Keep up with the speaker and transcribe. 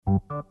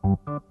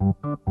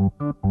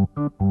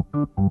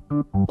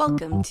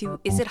Welcome to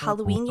Is It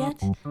Halloween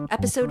Yet?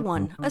 Episode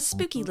 1, a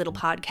spooky little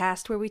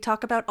podcast where we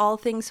talk about all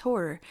things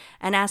horror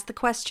and ask the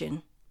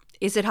question,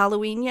 is it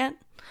Halloween yet?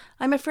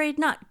 I'm afraid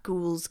not,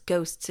 ghouls,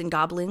 ghosts, and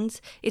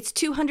goblins. It's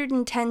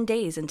 210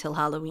 days until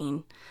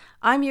Halloween.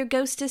 I'm your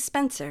ghostess,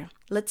 Spencer.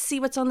 Let's see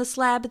what's on the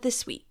slab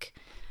this week.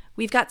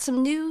 We've got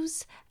some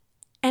news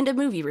and a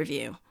movie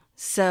review.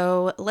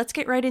 So let's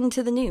get right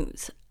into the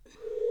news.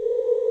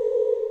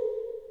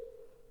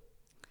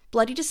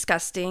 Bloody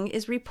Disgusting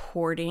is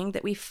reporting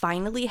that we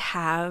finally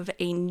have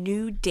a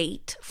new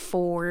date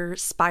for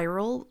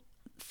Spiral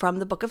from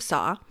the Book of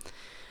Saw.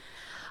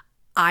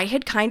 I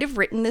had kind of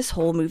written this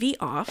whole movie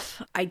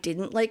off. I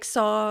didn't like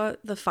Saw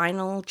the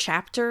final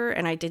chapter,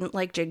 and I didn't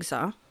like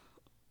Jigsaw.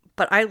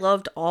 But I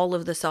loved all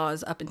of the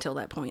Saws up until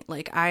that point.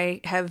 Like,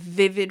 I have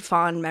vivid,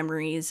 fond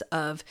memories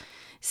of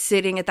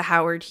sitting at the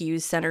Howard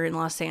Hughes Center in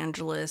Los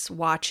Angeles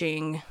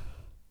watching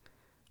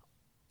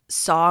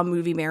Saw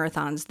movie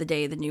marathons the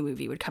day the new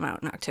movie would come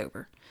out in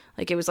October.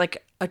 Like, it was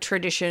like a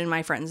tradition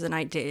my friends and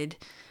I did.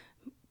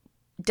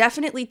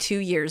 Definitely 2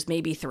 years,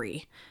 maybe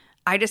 3.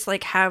 I just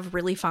like have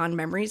really fond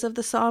memories of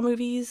the Saw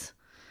movies.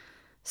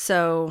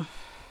 So,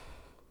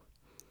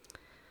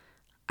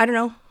 I don't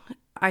know.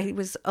 I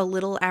was a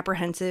little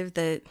apprehensive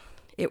that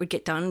it would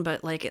get done,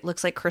 but like it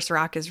looks like Chris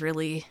Rock is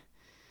really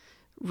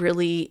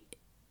the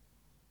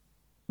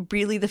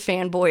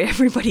fanboy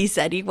everybody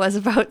said he was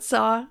about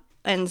Saw.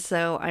 And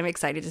so I'm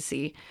excited to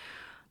see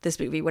this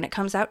movie when it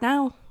comes out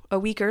now, a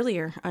week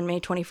earlier on May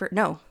 21st.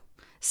 No,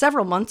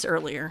 several months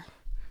earlier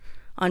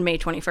on May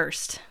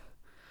 21st.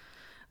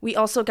 We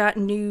also got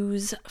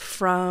news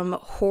from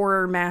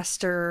horror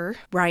master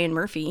Ryan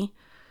Murphy.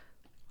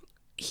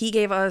 He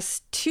gave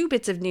us 2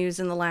 bits of news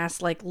in the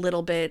last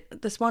little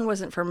bit. This one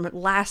wasn't from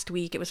last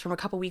week. It was from a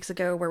couple weeks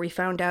ago, where we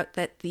found out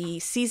that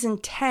the season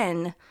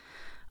 10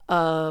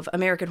 of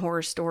American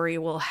Horror Story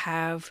will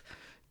have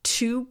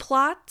 2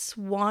 plots,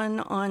 one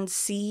on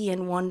sea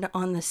and one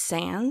on the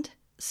sand.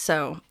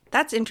 So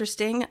that's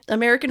interesting.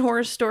 American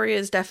Horror Story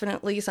is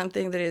definitely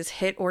something that is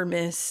hit or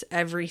miss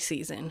every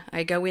season.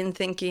 I go in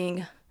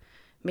thinking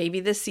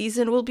maybe this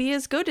season will be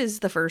as good as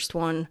the first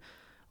one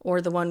or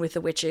the one with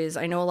the witches.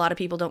 I know a lot of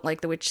people don't like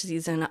the witch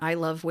season. I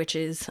love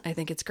witches. I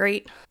think it's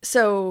great.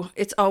 So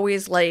it's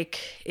always like,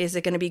 is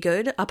it going to be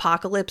good?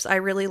 Apocalypse I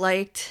really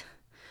liked.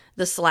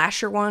 The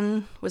slasher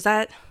one, was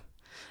that?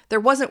 There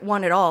wasn't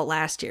one at all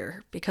last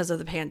year because of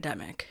the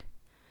pandemic.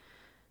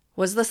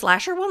 Was the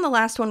slasher one the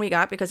last one we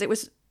got? Because it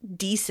was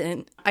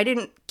decent. I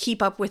didn't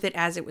keep up with it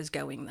as it was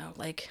going, though.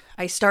 Like,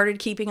 I started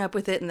keeping up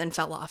with it and then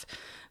fell off,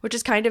 which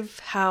is kind of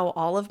how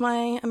all of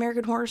my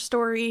American Horror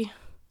Story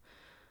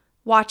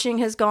watching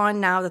has gone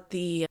now that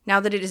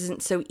it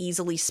isn't so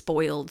easily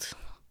spoiled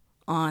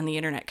on the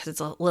internet because it's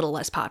a little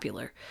less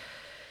popular.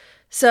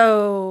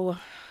 So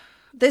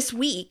this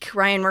week,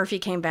 Ryan Murphy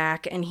came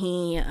back and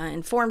he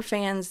informed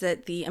fans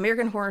that the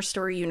American Horror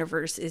Story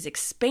universe is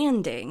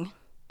expanding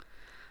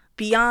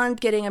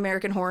beyond getting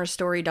American Horror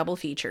Story double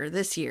feature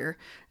this year.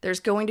 There's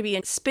going to be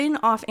a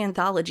spin-off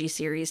anthology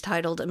series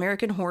titled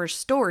American Horror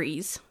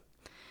Stories.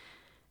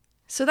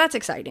 So that's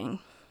exciting.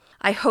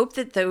 I hope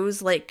that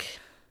those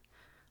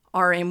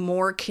are a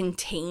more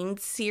contained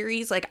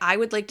series. I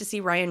would like to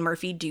see Ryan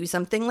Murphy do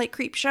something like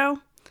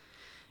Creepshow.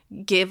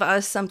 Give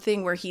us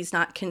something where he's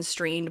not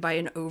constrained by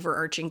an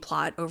overarching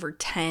plot over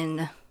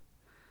 10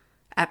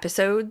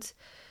 episodes,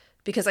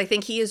 because I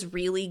think he is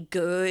really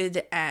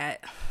good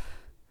at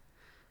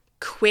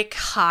quick,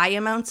 high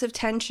amounts of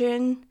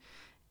tension,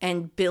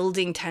 and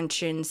building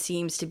tension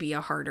seems to be a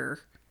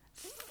harder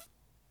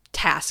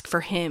task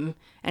for him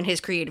and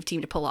his creative team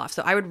to pull off.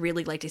 So I would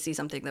really like to see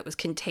something that was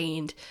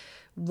contained.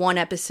 One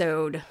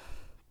episode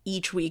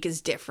each week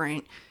is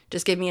different.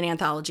 Just give me an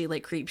anthology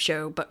like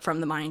Creepshow, but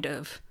from the mind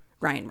of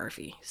Ryan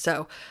Murphy.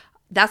 So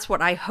that's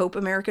what I hope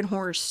American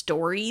Horror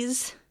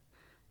Stories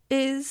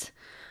is.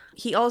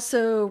 He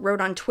also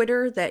wrote on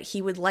Twitter that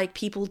he would like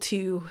people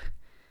to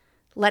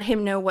let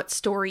him know what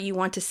story you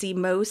want to see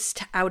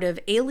most out of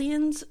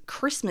Aliens,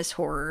 Christmas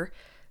Horror,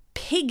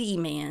 Piggy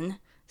Man,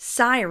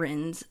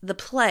 Sirens, The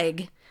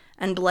Plague,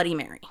 and Bloody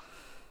Mary.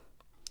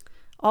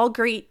 All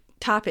great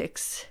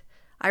topics.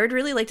 I would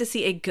really like to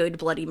see a good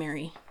Bloody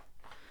Mary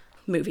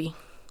movie,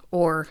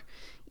 or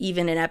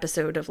even an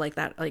episode of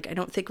that. I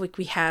don't think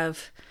we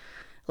have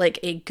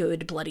a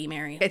good Bloody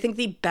Mary. I think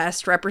the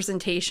best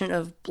representation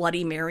of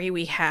Bloody Mary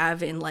we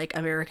have in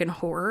American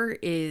horror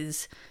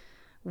is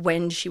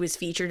when she was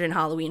featured in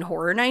Halloween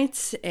Horror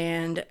Nights,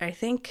 and I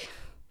think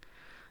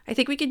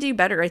we could do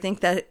better. I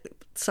think that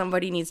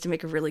somebody needs to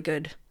make a really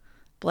good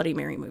Bloody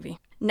Mary movie.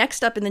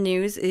 Next up in the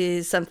news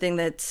is something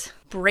that's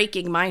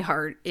breaking my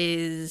heart,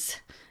 is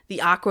the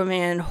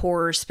Aquaman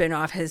horror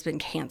spinoff has been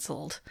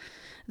canceled.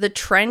 The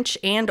Trench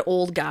and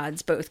Old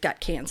Gods both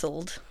got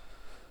canceled.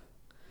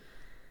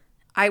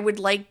 I would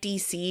like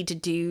DC to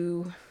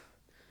do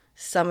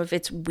some of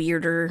its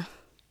weirder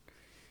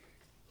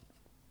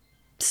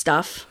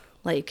stuff.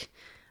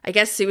 I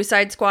guess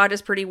Suicide Squad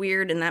is pretty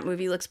weird, and that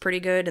movie looks pretty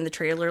good, and the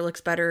trailer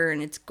looks better,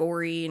 and it's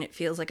gory, and it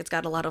feels like it's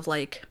got a lot of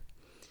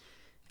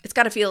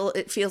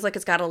it feels like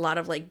it's got a lot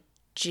of like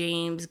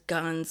James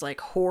Gunn's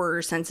like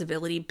horror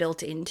sensibility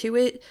built into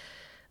it.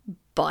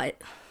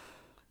 But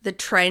The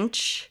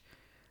Trench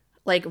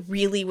like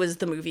really was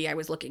the movie I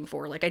was looking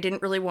for. Like I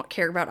didn't really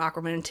care about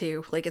Aquaman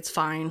 2. Like it's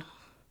fine.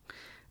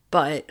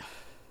 But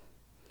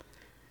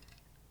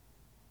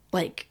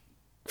like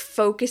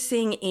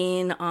focusing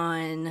in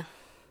on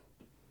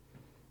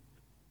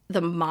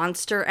the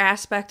monster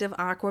aspect of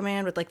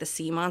Aquaman with like the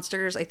sea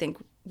monsters, I think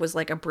was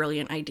like a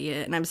brilliant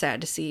idea, and I'm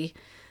sad to see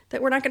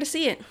that we're not going to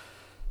see it.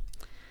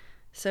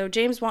 So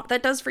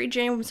that does free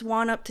James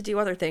Wan up to do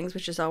other things,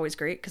 which is always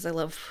great because I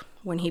love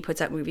when he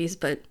puts out movies,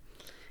 but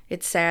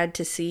it's sad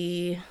to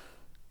see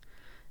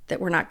that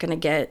we're not going to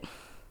get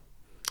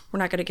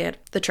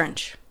The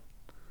Trench.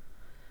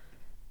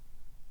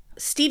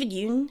 Steven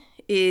Yeun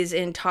is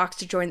in talks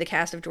to join the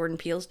cast of Jordan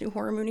Peele's new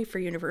horror movie for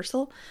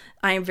Universal.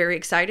 I am very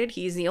excited.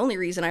 He's the only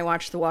reason I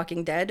watch The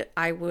Walking Dead.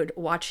 I would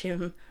watch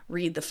him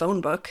read the phone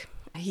book.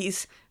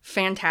 He's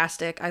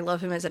fantastic. I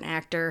love him as an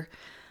actor.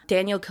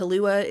 Daniel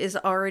Kaluuya is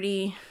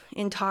already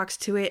in talks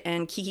to it,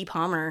 and Keke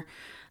Palmer.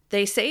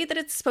 They say that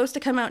it's supposed to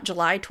come out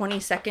July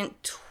 22nd,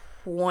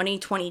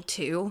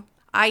 2022.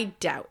 I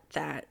doubt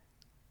that.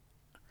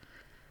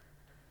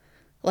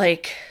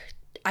 Like,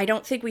 I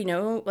don't think we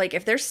know. Like,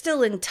 if they're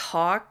still in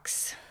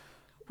talks,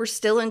 we're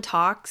still in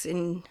talks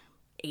in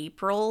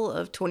April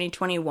of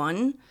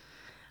 2021.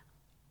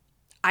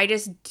 I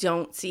just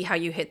don't see how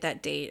you hit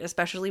that date,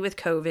 especially with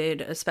COVID,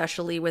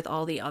 especially with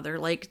all the other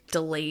like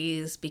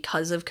delays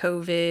because of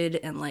COVID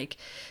and like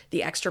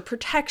the extra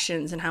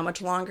protections and how much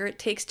longer it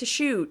takes to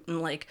shoot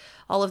and like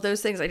all of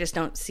those things. I just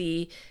don't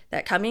see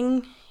that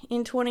coming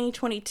in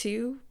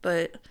 2022,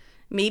 but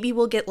maybe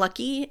we'll get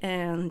lucky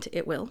and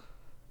it will.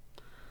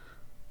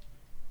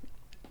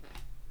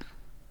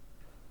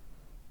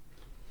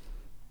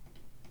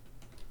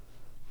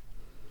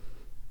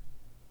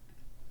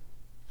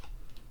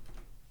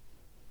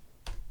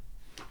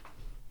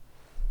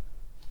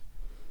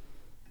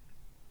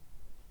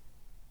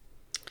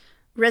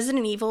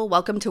 Resident Evil,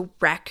 Welcome to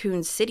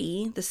Raccoon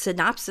City. The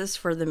synopsis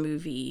for the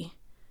movie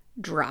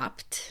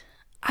dropped.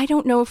 I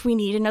don't know if we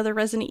need another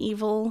Resident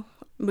Evil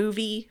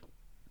movie,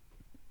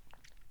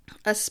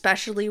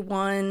 especially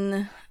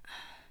that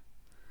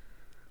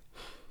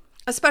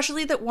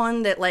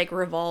one that like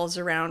revolves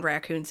around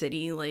Raccoon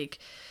City. Like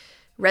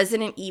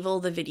Resident Evil,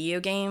 the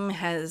video game,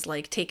 has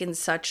like taken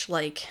such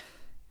like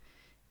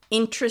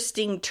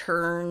interesting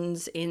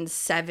turns in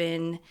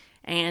 7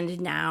 and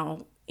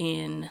now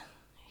in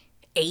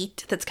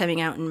 8 that's coming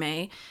out in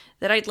May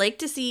that I'd like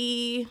to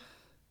see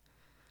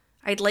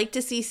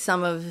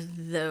some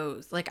of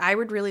those. Like I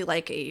would really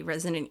like a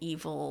Resident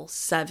Evil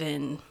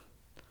 7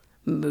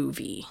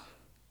 movie.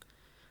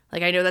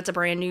 Like I know that's a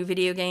brand new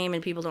video game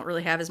and people don't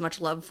really have as much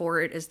love for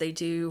it as they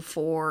do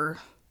for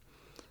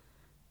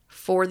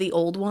the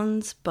old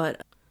ones,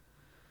 but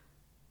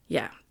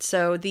yeah.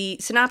 So the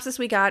synopsis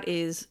we got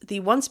is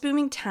the once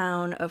booming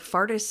town of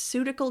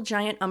pharmaceutical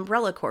giant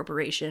Umbrella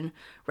Corporation,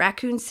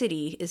 Raccoon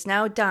City, is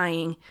now a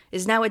dying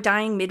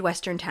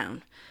Midwestern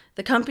town.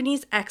 The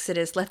company's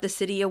exodus left the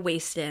city a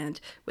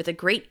wasteland, with a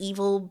great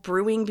evil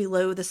brewing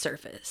below the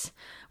surface.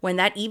 When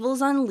that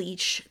evil's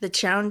unleashed, the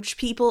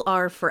townspeople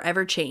are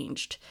forever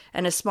changed,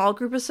 and a small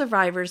group of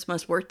survivors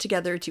must work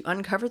together to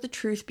uncover the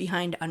truth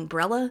behind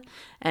Umbrella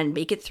and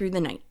make it through the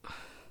night.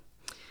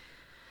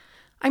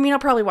 I mean, I'll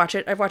probably watch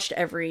it. I've watched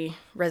every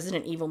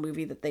Resident Evil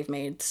movie that they've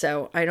made,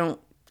 so I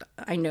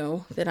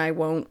know that I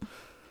won't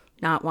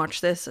not watch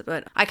this,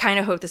 but I kind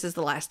of hope this is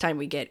the last time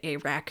we get a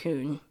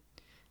Raccoon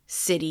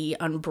City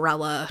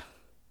Umbrella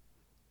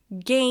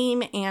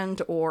game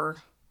and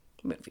or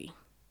movie.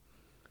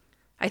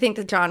 I think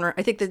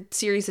the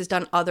series has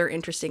done other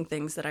interesting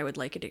things that I would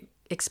like it to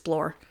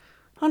explore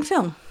on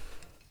film.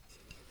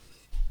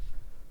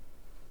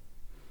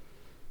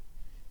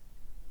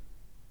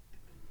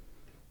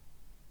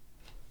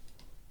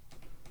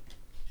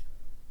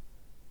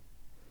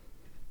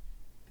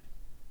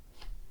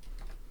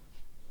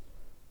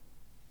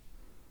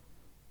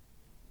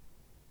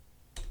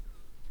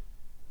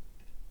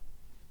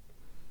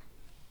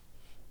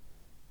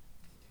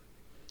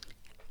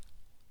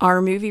 Our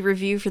movie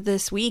review for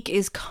this week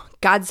is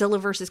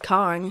Godzilla vs.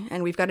 Kong,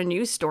 and we've got a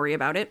news story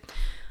about it.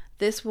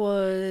 This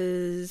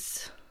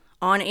was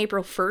on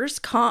April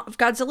 1st.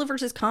 Godzilla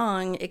vs.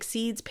 Kong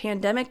exceeds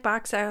pandemic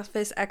box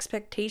office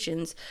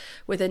expectations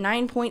with a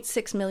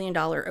 $9.6 million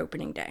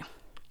opening day.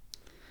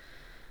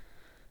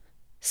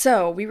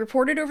 So, we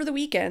reported over the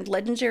weekend,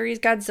 Legendary's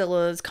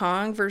Godzilla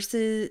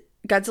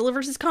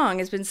vs. Kong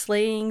has been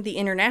slaying the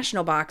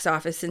international box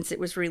office since it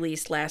was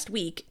released last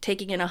week,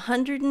 taking in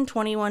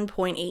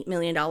 $121.8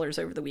 million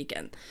over the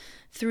weekend.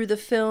 Through the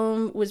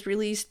film was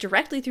released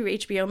directly through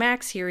HBO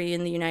Max here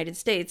in the United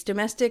States,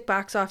 domestic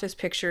box office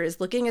picture is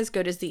looking as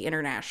good as the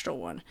international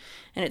one.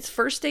 And its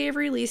first day of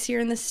release here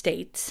in the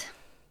States,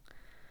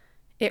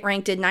 it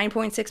ranked at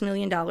 $9.6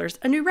 million,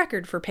 a new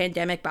record for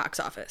pandemic box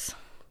office.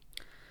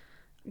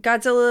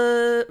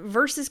 Godzilla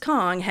vs.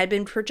 Kong had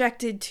been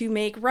projected to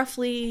make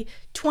roughly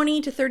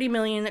 20 to 30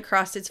 million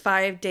across its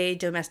 5-day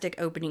domestic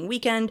opening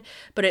weekend,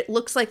 but it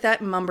looks like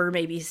that number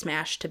may be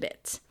smashed to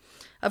bits.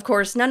 Of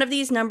course, none of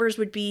these numbers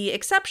would be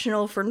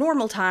exceptional for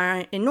normal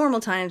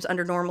times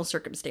under normal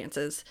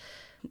circumstances.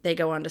 They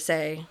go on to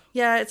say,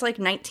 yeah, it's like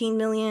 19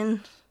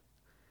 million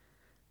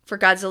for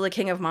Godzilla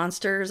King of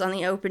Monsters on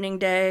the opening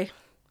day.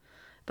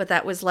 But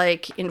that was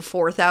like in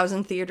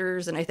 4,000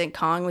 theaters, and I think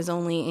Kong was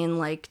only in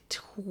like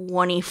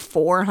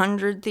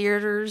 2,400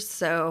 theaters,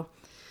 so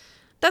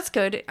that's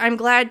good. I'm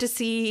glad to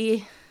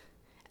see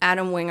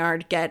Adam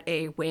Wingard get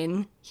a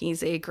win.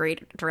 He's a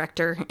great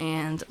director,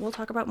 and we'll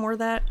talk about more of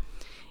that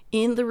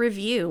in the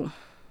review.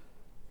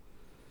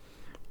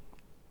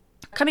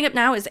 Coming up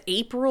now is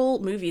April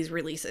movies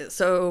releases,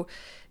 so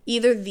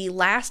either the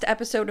last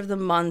episode of the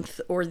month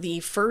or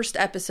the first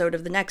episode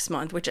of the next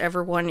month,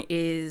 whichever one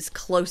is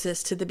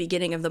closest to the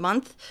beginning of the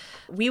month,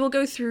 we will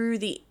go through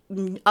the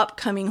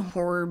upcoming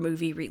horror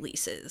movie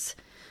releases.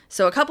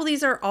 So a couple of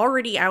these are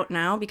already out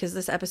now because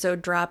this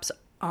episode drops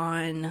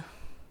on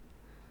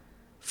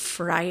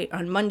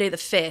Monday the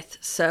 5th.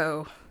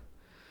 So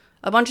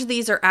a bunch of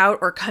these are out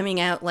or coming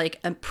out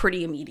like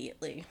pretty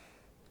immediately.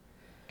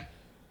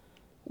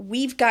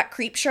 We've Got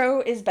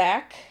Creepshow is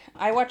back.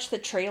 I watched the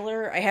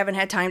trailer. I haven't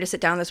had time to sit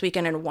down this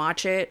weekend and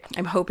watch it.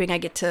 I'm hoping I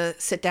get to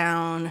sit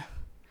down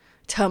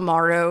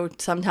tomorrow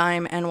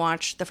sometime and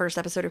watch the first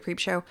episode of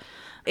Creepshow.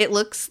 It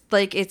looks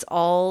like it's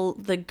all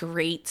the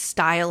great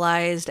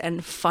stylized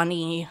and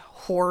funny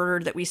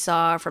horror that we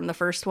saw from the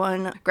first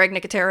one. Greg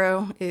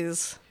Nicotero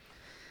is,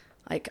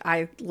 like,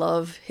 I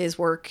love his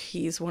work.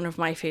 He's one of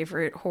my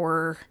favorite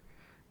horror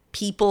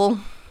people.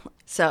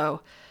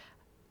 So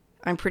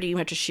I'm pretty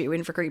much a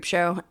shoo-in for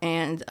Creepshow,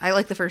 and I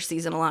like the first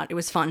season a lot. It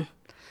was fun.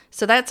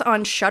 So that's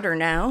on Shudder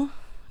now.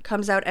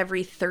 Comes out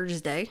every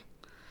Thursday.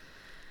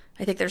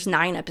 I think there's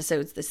 9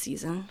 episodes this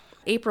season.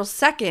 April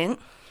 2nd,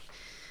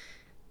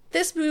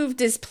 this move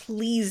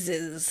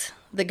displeases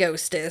the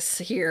ghostess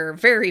here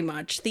very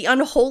much. The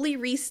Unholy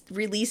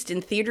released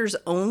in theaters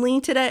only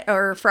today,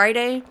 or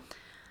Friday.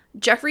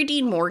 Jeffrey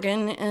Dean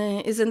Morgan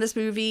is in this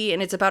movie,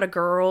 and it's about a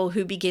girl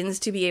who begins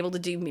to be able to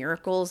do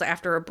miracles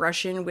after a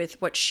brush-in with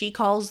what she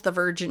calls the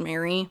Virgin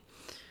Mary.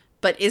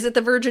 But is it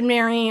the Virgin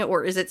Mary,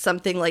 or is it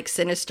something like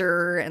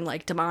sinister and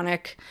like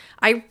demonic?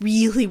 I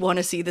really want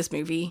to see this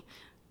movie,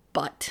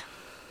 but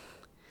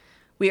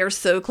we are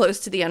so close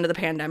to the end of the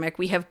pandemic.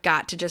 We have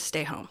got to just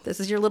stay home.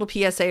 This is your little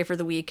PSA for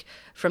the week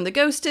from the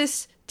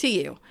ghostess to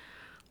you.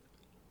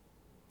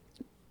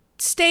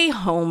 Stay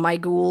home, my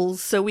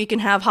ghouls, so we can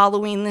have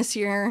Halloween this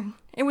year.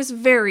 It was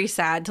very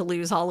sad to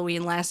lose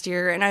Halloween last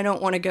year, and I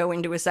don't want to go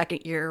into a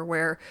second year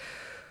where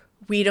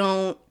we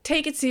don't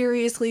take it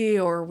seriously,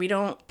 or we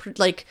don't,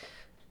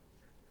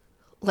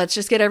 let's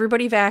just get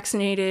everybody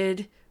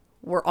vaccinated.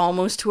 We're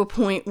almost to a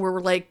point where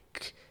we're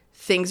like,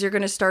 things are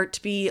going to start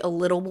to be a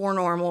little more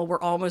normal. We're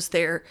almost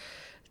there.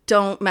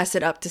 Don't mess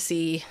it up to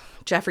see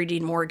Jeffrey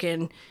Dean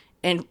Morgan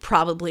and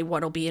probably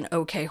what'll be an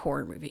okay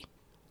horror movie.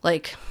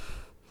 Like,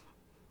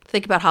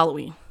 think about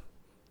Halloween.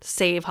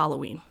 Save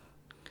Halloween.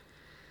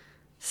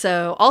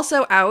 So,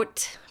 also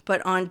out,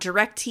 but on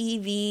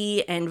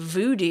DirecTV and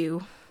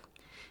Vudu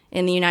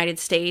in the United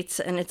States,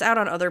 and it's out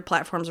on other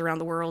platforms around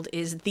the world,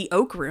 is The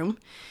Oak Room.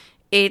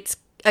 It's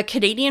a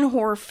Canadian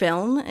horror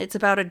film. It's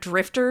about a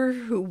drifter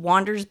who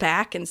wanders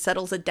back and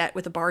settles a debt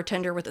with a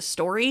bartender with a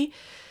story.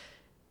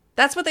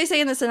 That's what they say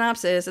in the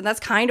synopsis, and that's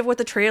kind of what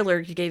the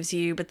trailer gives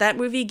you, but that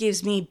movie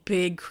gives me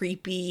big,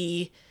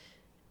 creepy,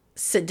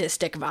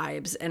 sadistic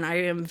vibes, and I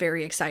am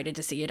very excited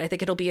to see it. I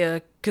think it'll be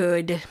a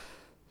good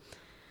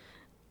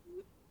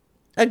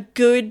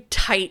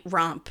tight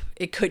romp.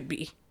 It could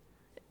be.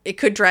 It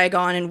could drag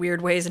on in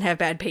weird ways and have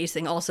bad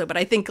pacing also, but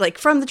I think, like,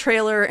 from the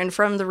trailer and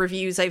from the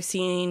reviews I've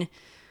seen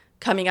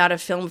coming out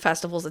of film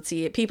festivals that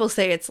see it, people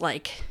say it's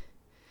like,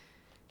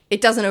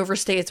 it doesn't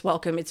overstay its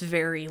welcome. It's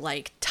very,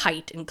 like,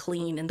 tight and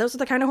clean, and those are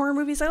the kind of horror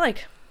movies I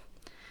like.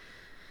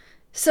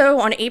 So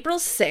on April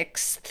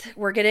 6th,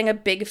 we're getting a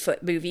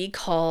Bigfoot movie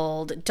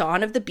called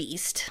Dawn of the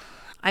Beast.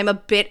 I'm a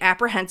bit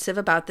apprehensive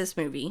about this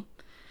movie,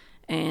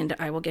 and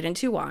I will get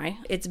into why.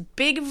 It's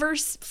Big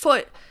versus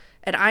Foot,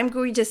 and I'm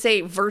going to say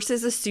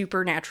versus a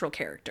supernatural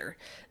character.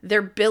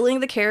 They're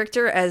billing the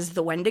character as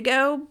the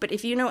Wendigo, but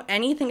if you know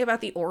anything about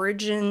the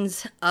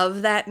origins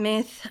of that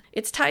myth,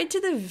 it's tied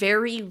to the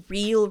very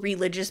real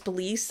religious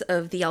beliefs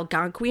of the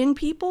Algonquian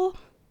people.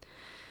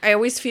 I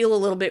always feel a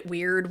little bit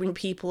weird when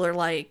people are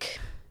like,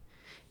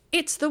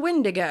 it's the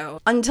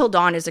Wendigo. Until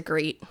Dawn is a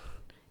great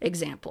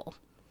example.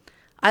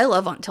 I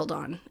love Until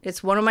Dawn.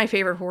 It's one of my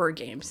favorite horror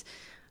games.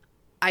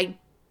 I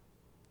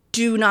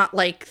do not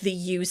like the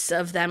use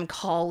of them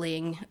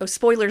calling... Oh,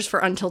 spoilers for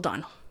Until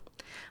Dawn.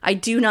 I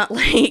do not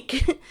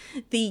like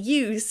the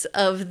use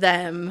of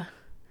them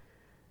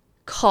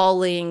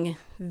calling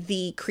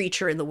the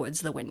creature in the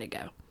woods the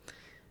Wendigo.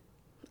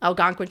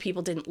 Algonquin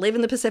people didn't live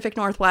in the Pacific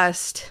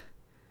Northwest.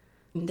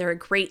 They're a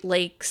Great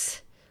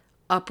Lakes,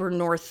 upper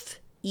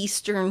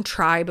northeastern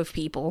tribe of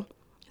people.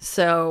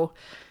 So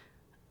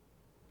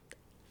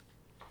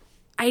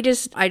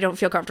I don't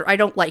feel comfortable. I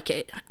don't like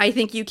it. I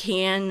think you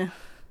could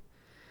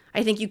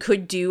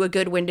do a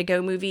good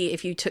Wendigo movie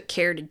if you took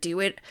care to do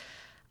it.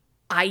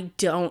 I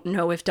don't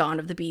know if Dawn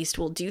of the Beast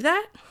will do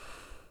that.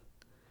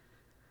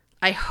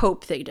 I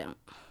hope they don't,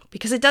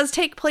 because it does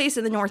take place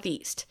in the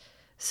Northeast.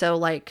 So,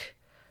 like,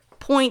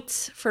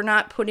 points for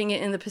not putting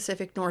it in the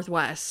Pacific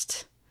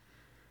Northwest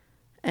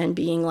and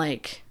being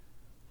like,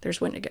 there's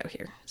Wendigo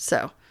here.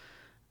 So,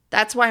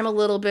 that's why I'm a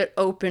little bit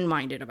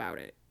open-minded about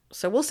it.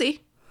 So, we'll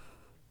see.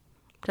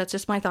 That's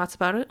just my thoughts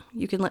about it.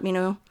 You can let me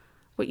know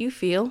what you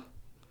feel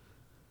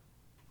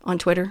on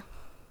Twitter,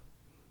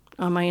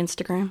 on my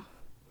Instagram.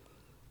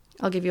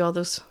 I'll give you all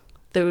those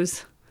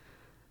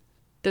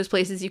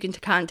places you can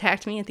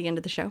contact me at the end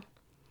of the show.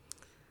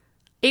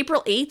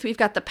 April 8th, we've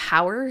got The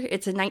Power.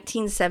 It's a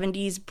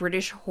 1970s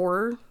British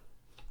horror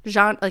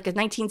genre, like a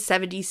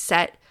 1970s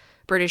set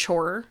British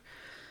horror.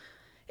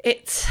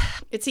 It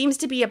seems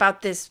to be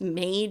about this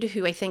maid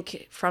who, I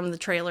think from the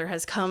trailer,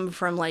 has come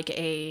from like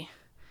a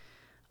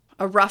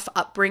rough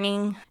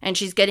upbringing, and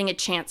she's getting a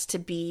chance to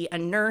be a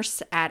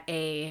nurse at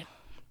a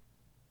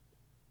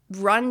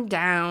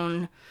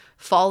run-down,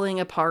 falling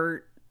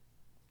apart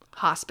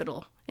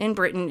hospital in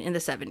Britain in the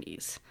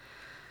 70s.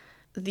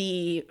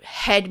 The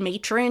head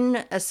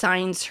matron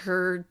assigns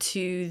her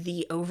to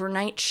the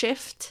overnight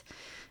shift,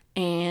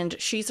 and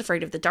she's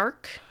afraid of the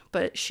dark,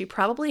 but she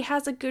probably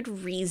has a good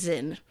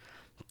reason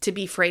to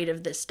be afraid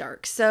of this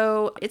dark.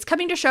 So it's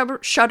coming to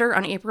Shudder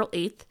on April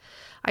 8th.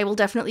 I will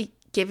definitely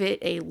give it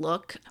a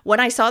look. When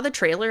I saw the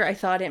trailer, I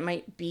thought it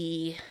might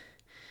be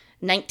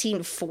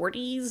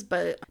 1940s,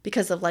 but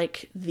because of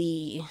like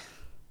the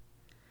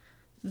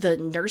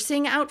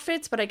nursing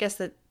outfits, but I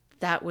guess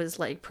that was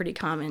like pretty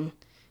common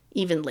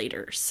even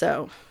later.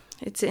 So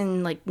it's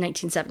in like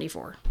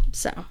 1974.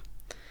 So,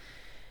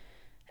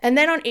 and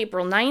then on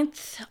April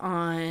 9th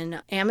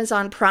on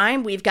Amazon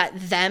Prime, we've got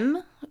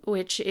Them,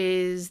 which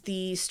is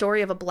the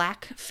story of a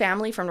Black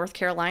family from North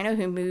Carolina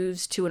who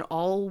moves to an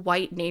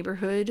all-white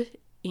neighborhood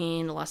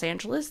in Los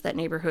Angeles. That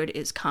neighborhood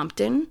is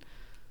Compton.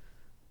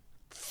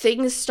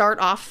 Things start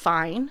off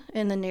fine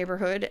in the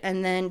neighborhood,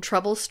 and then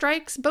trouble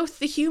strikes, both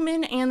the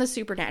human and the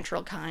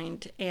supernatural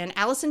kind. And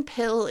Allison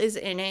Pill is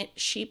in it.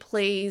 She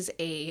plays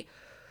a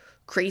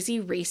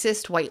crazy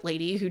racist white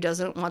lady who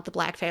doesn't want the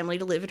Black family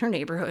to live in her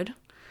neighborhood.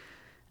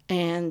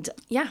 And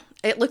yeah,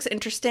 it looks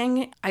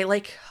interesting. I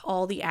like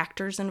all the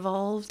actors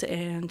involved,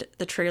 and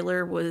the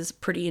trailer was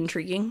pretty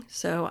intriguing,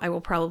 so I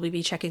will probably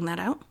be checking that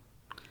out.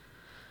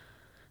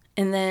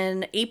 And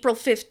then April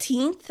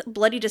 15th,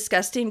 Bloody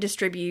Disgusting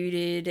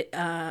distributed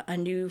a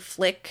new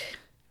flick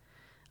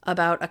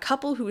about a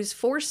couple who is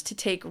forced to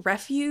take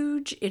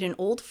refuge in an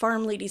old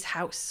farm lady's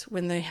house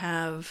when they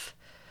have,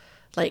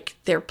 like,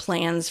 their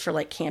plans for,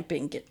 like,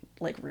 camping get,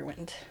 like,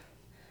 ruined.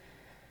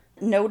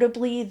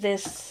 Notably,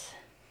 this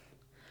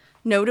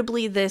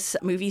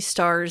movie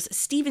stars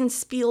Steven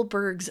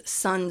Spielberg's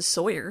son,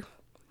 Sawyer.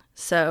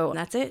 So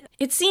that's it.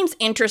 It seems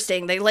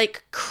interesting. They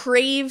like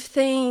crave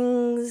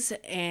things,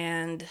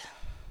 and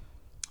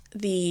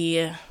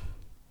they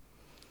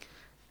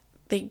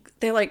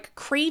like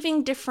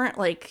craving different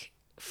like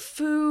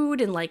food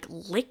and like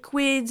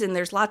liquids, and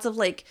there's lots of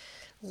like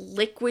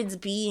liquids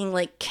being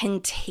like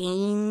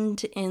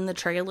contained in the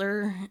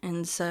trailer,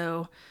 and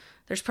so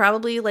there's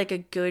probably like a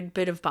good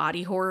bit of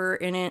body horror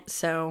in it.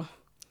 So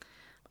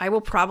I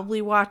will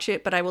probably watch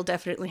it, but I will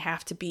definitely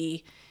have to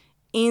be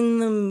in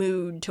the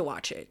mood to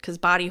watch it, because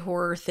body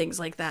horror, things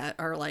like that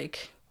are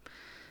like,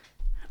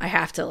 I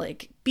have to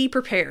like be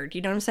prepared, you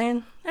know what I'm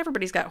saying?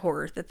 Everybody's got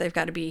horror that they've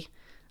got to be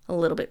a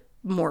little bit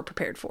more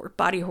prepared for.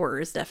 Body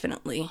horror is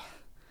definitely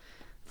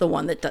the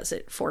one that does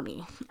it for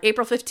me.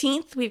 April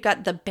 15th, we've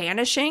got The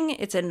Banishing.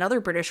 It's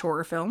another British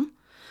horror film.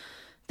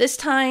 This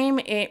time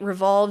it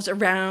revolves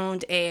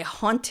around a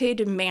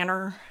haunted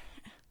manor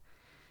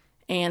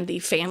and the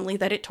family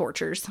that it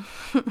tortures.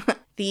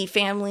 The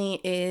family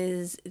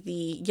is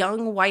the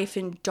young wife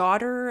and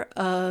daughter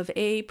of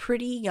a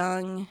pretty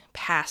young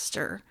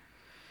pastor.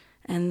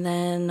 And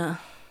then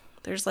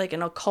there's like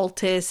an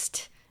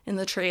occultist in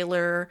the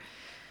trailer.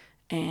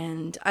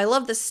 And I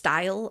love the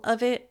style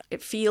of it.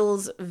 It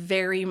feels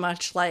very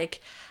much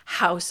like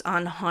House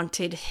on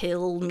Haunted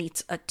Hill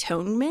meets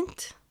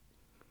Atonement.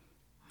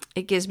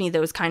 It gives me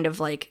those kind of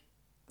like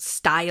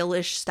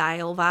stylish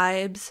style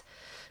vibes.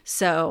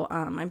 So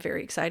I'm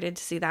very excited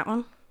to see that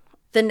one.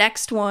 The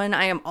next one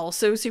I am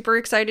also super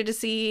excited to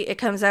see. It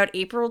comes out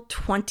April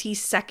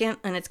 22nd,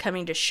 and it's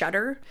coming to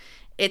Shudder.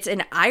 It's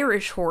an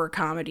Irish horror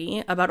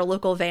comedy about a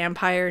local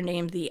vampire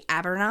named the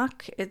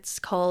Abernach. It's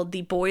called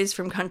The Boys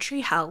from Country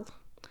Hell.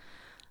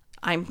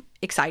 I'm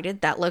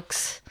excited. It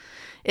looks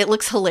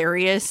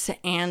hilarious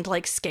and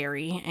like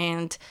scary,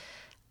 and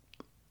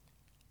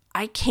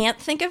I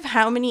can't think of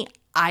how many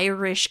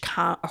Irish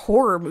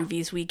horror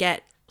movies we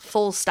get,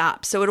 full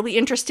stop. So it'll be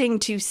interesting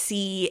to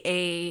see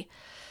a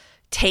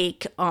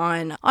take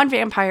on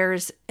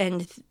vampires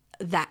and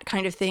that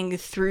kind of thing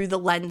through the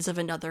lens of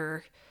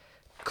another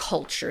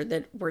culture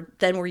that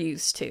we're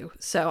used to.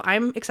 So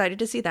I'm excited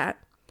to see that.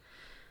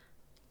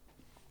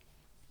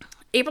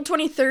 April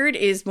 23rd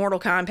is Mortal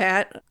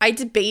Kombat. I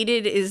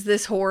debated, is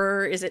this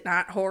horror? Is it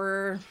not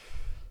horror?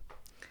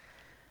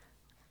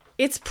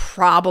 It's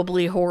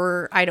probably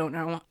horror. I don't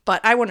know.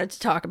 But I wanted to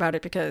talk about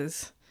it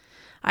because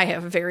I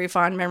have very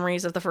fond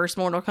memories of the first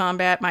Mortal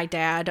Kombat. My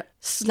dad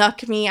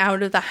snuck me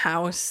out of the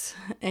house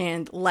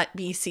and let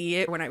me see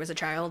it when I was a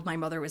child. My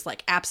mother was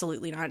like,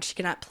 absolutely not. She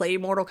cannot play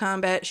Mortal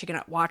Kombat. She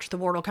cannot watch the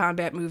Mortal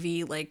Kombat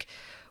movie. Like,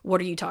 what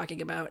are you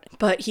talking about?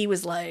 But he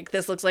was like,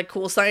 this looks like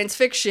cool science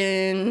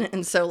fiction.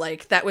 And so,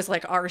 like, that was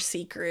like our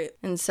secret.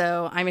 And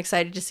so I'm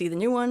excited to see the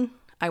new one.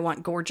 I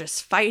want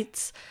gorgeous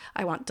fights.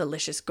 I want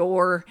delicious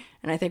gore.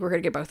 And I think we're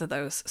going to get both of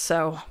those.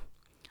 So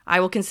I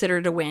will consider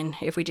it a win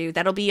if we do.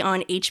 That'll be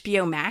on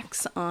HBO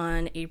Max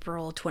on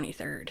April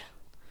 23rd.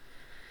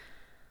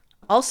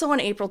 Also on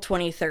April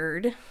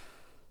 23rd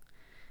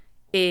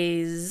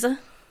is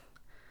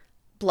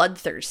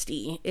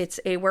Bloodthirsty. It's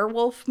a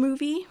werewolf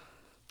movie.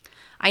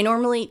 I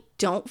normally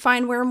don't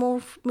find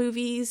werewolf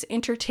movies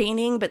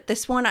entertaining, but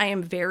this one I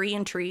am very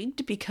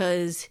intrigued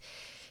because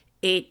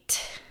it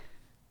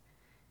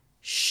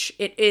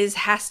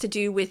has to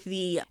do with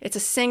it's a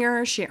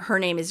singer. Her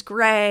name is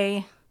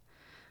Grey.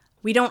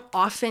 We don't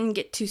often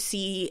get to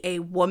see a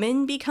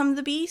woman become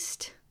the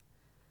beast.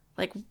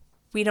 Like,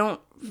 we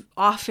don't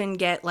often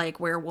get, like,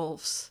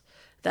 werewolves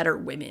that are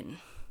women.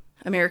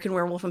 American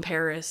Werewolf in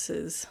Paris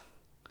is...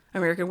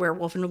 American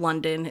Werewolf in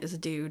London is a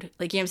dude.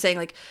 Like, you know what I'm saying?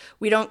 Like,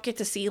 we don't get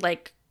to see,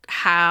 like,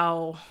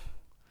 how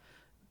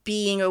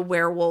being a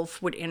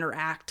werewolf would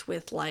interact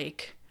with,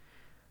 like,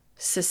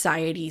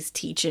 society's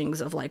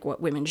teachings of, like, what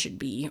women should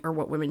be or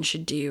what women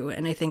should do.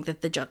 And I think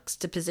that the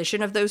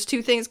juxtaposition of those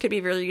two things could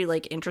be really,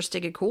 like,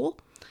 interesting and cool.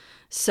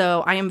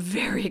 So I am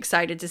very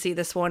excited to see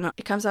this one.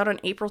 It comes out on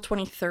April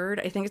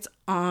 23rd. I think it's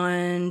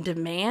on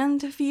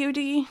demand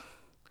VOD.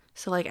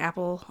 So, like,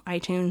 Apple,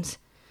 iTunes,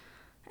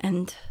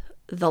 and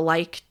the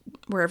like,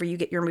 wherever you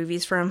get your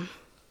movies from.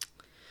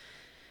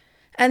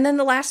 And then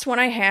the last one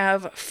I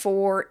have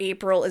for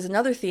April is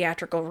another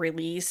theatrical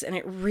release, and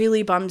it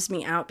really bums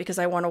me out because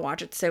I want to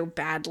watch it so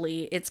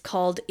badly. It's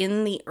called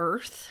In the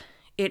Earth.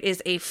 It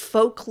is a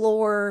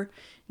folklore,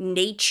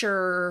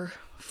 nature,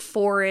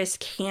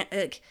 forest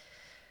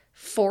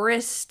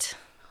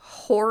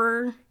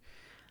horror.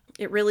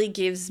 It really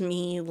gives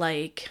me,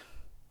 like...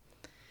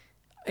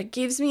 It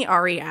gives me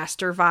Ari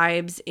Aster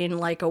vibes in,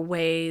 like, a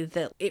way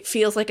that it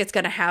feels like it's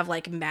going to have,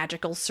 like,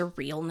 magical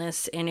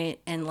surrealness in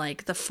it. And,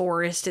 like, the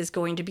forest is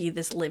going to be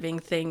this living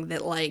thing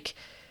that, like,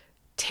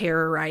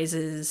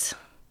 terrorizes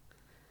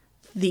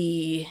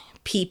the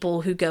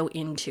people who go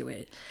into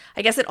it.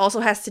 I guess it also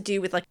has to do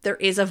with, like, there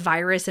is a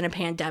virus and a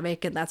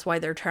pandemic, and that's why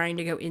they're trying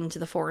to go into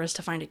the forest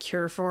to find a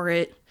cure for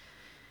it.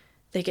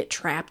 They get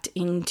trapped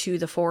into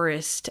the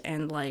forest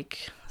and,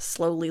 like,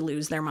 slowly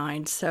lose their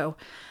minds. So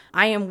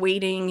I am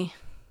waiting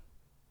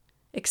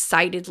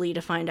excitedly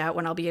to find out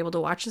when I'll be able to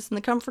watch this in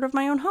the comfort of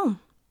my own home.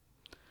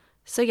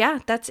 So yeah,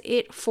 that's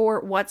it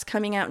for what's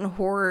coming out in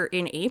horror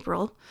in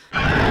April.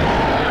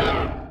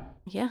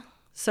 Yeah.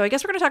 So I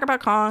guess we're going to talk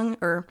about Kong,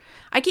 or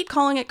I keep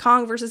calling it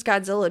Kong versus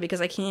Godzilla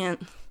because I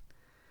can't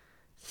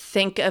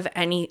think of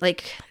any,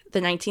 like,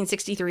 the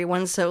 1963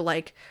 one so,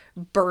 like,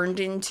 burned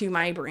into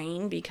my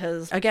brain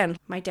because, again,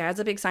 my dad's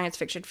a big science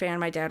fiction fan.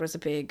 My dad was a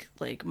big,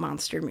 like,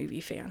 monster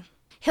movie fan.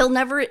 He'll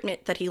never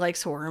admit that he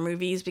likes horror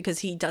movies because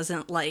he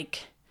doesn't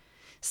like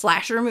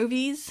slasher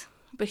movies,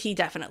 but he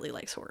definitely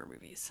likes horror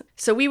movies.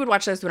 So we would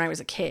watch those when I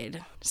was a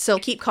kid. So I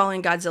keep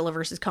calling Godzilla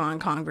vs. Kong,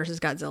 Kong vs.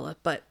 Godzilla.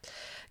 But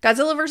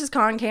Godzilla vs.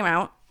 Kong came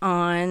out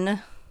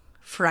on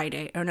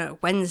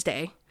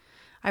Wednesday.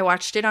 I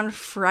watched it on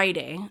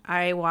Friday.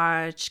 I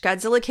watched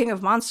Godzilla King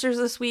of Monsters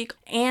this week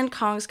and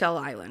Kong Skull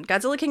Island.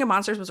 Godzilla King of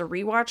Monsters was a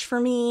rewatch for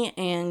me,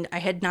 and I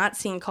had not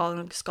seen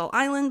Kong Skull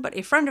Island, but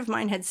a friend of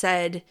mine had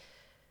said,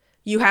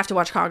 you have to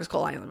watch Kong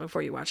Skull Island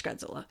before you watch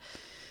Godzilla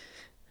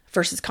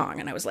versus Kong.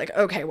 And I was like,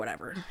 okay,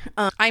 whatever.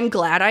 I'm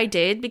glad I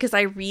did because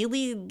I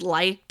really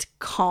liked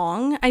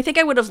Kong. I think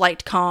I would have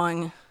liked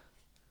Kong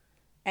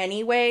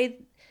anyway.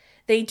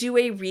 They do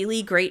a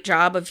really great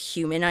job of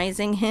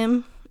humanizing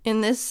him in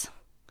this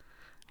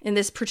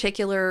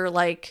particular,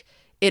 like,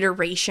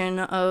 iteration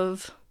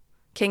of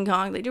King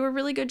Kong. They do a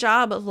really good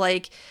job of,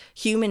 like,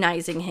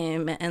 humanizing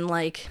him, and,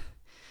 like,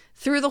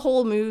 through the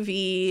whole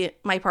movie,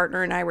 my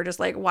partner and I were just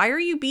like, why are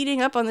you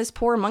beating up on this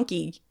poor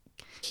monkey?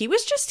 He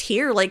was just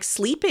here, like,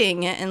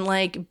 sleeping and,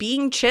 like,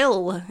 being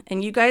chill,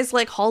 and you guys,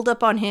 like, hauled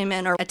up on him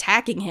and are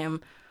attacking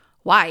him.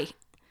 Why?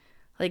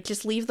 Like,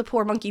 just leave the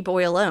poor monkey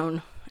boy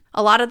alone.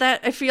 A lot of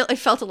that, I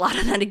felt a lot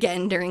of that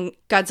again during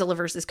Godzilla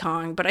vs.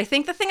 Kong, but I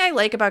think the thing I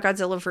like about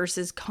Godzilla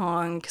vs.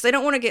 Kong, because I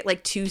don't want to get,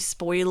 like, too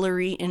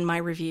spoilery in my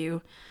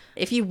review,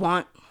 if you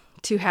want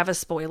to have a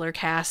spoiler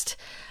cast,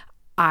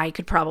 I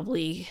could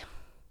probably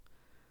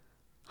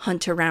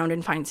hunt around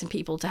and find some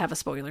people to have a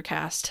spoiler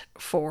cast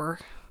for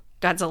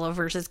Godzilla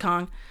vs.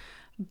 Kong,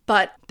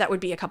 but that would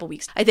be a couple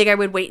weeks. I think I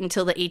would wait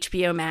until the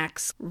HBO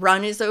Max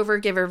run is over,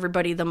 give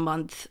everybody the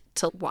month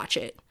to watch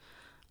it.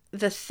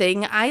 The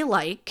thing I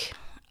like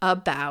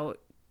about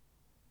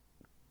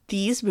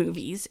these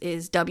movies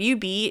is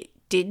WB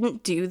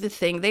didn't do the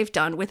thing they've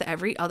done with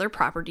every other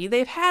property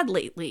they've had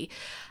lately.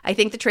 I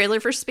think the trailer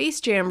for Space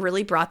Jam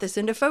really brought this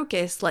into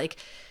focus. Like,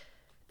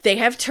 they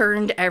have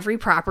turned every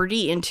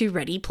property into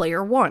Ready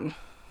Player One.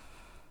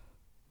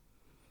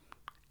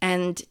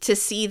 And to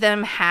see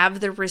them have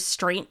the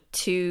restraint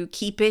to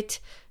keep it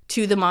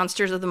to the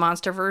monsters of the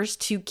Monsterverse,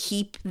 to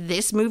keep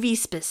this movie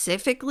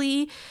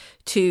specifically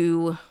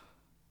to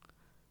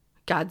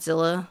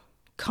Godzilla,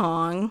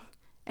 Kong,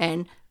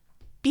 and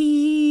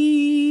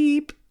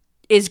Beep,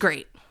 is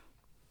great.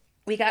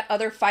 We got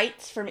other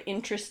fights from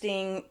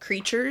interesting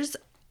creatures,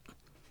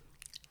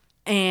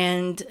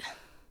 and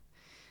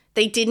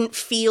they didn't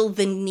feel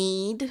the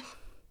need.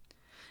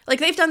 Like,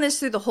 they've done this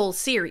through the whole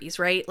series,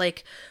 right?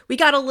 Like, we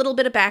got a little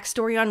bit of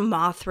backstory on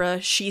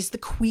Mothra. She's the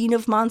queen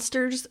of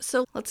monsters,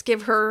 so let's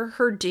give her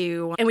her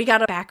due. And we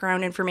got a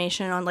background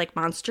information on, like,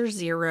 Monster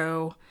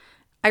Zero.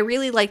 I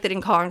really like that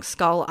in Kong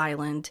Skull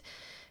Island,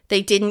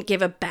 they didn't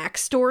give a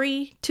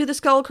backstory to the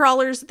Skull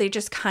Crawlers. They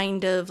just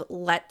kind of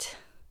let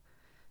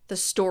the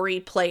story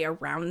play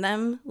around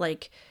them.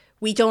 Like,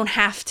 we don't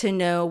have to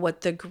know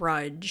what the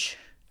grudge...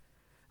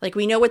 Like,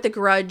 we know what the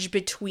grudge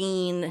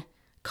between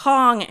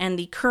Kong and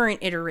the current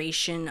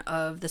iteration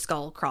of the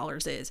Skull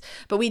Crawlers is,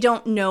 but we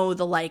don't know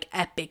the, like,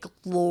 epic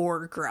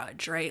lore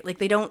grudge, right? Like,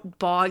 they don't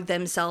bog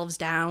themselves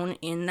down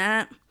in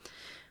that.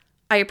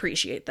 I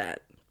appreciate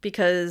that,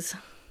 because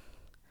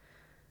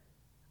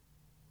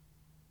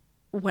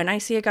when I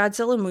see a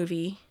Godzilla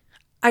movie,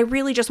 I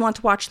really just want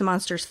to watch the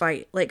monsters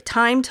fight. Like,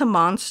 time to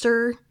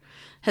monster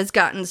has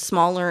gotten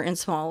smaller and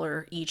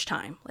smaller each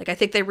time. Like, I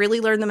think they really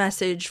learned the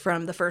message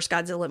from the first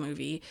Godzilla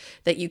movie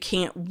that you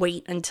can't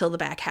wait until the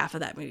back half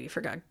of that movie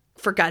for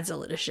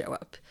Godzilla to show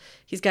up.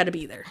 He's got to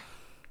be there.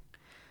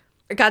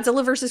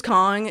 Godzilla vs.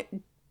 Kong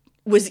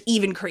was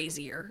even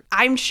crazier.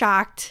 I'm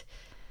shocked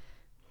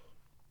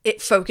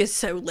it focused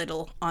so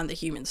little on the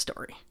human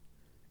story.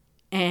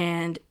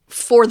 And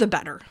for the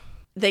better.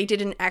 They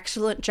did an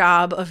excellent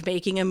job of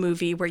making a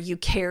movie where you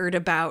cared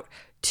about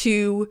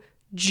two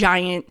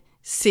giant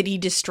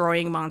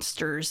city-destroying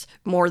monsters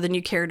more than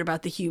you cared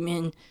about the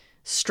human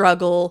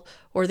struggle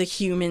or the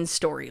human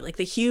story. Like,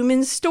 the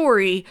human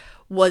story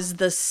was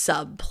the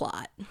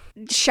subplot.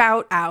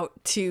 Shout out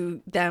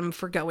to them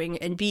for going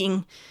and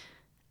being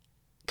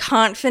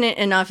confident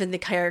enough in the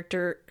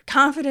character,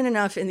 confident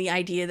enough in the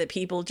idea that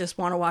people just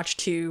want to watch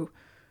two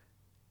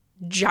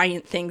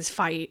giant things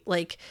fight.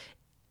 Like,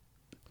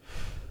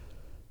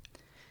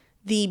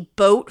 the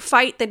boat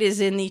fight that is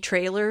in the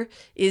trailer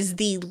is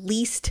the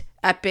least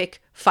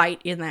epic fight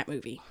in that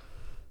movie.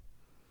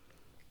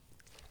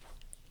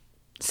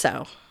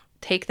 So,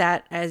 take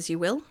that as you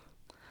will.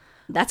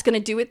 That's going to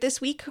do it this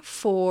week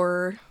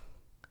for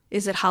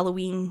Is It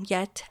Halloween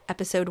Yet?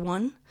 Episode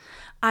 1.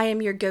 I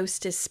am your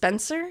ghostess,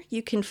 Spencer.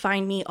 You can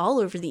find me all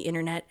over the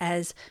internet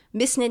as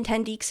Miss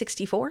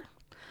Nintendeek64.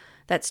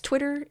 That's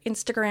Twitter,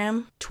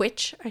 Instagram,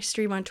 Twitch. I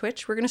stream on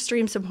Twitch. We're going to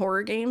stream some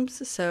horror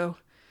games, so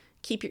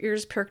keep your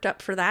ears perked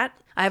up for that.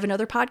 I have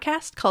another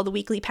podcast called The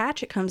Weekly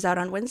Patch. It comes out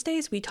on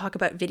Wednesdays. We talk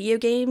about video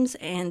games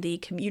and the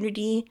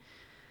community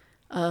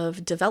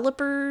of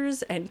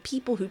developers and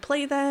people who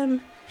play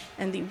them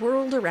and the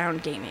world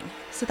around gaming.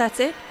 So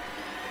that's it.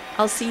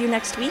 I'll see you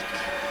next week.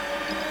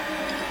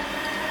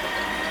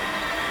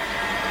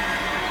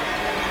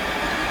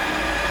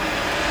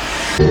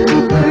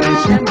 Super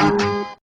Shamrock.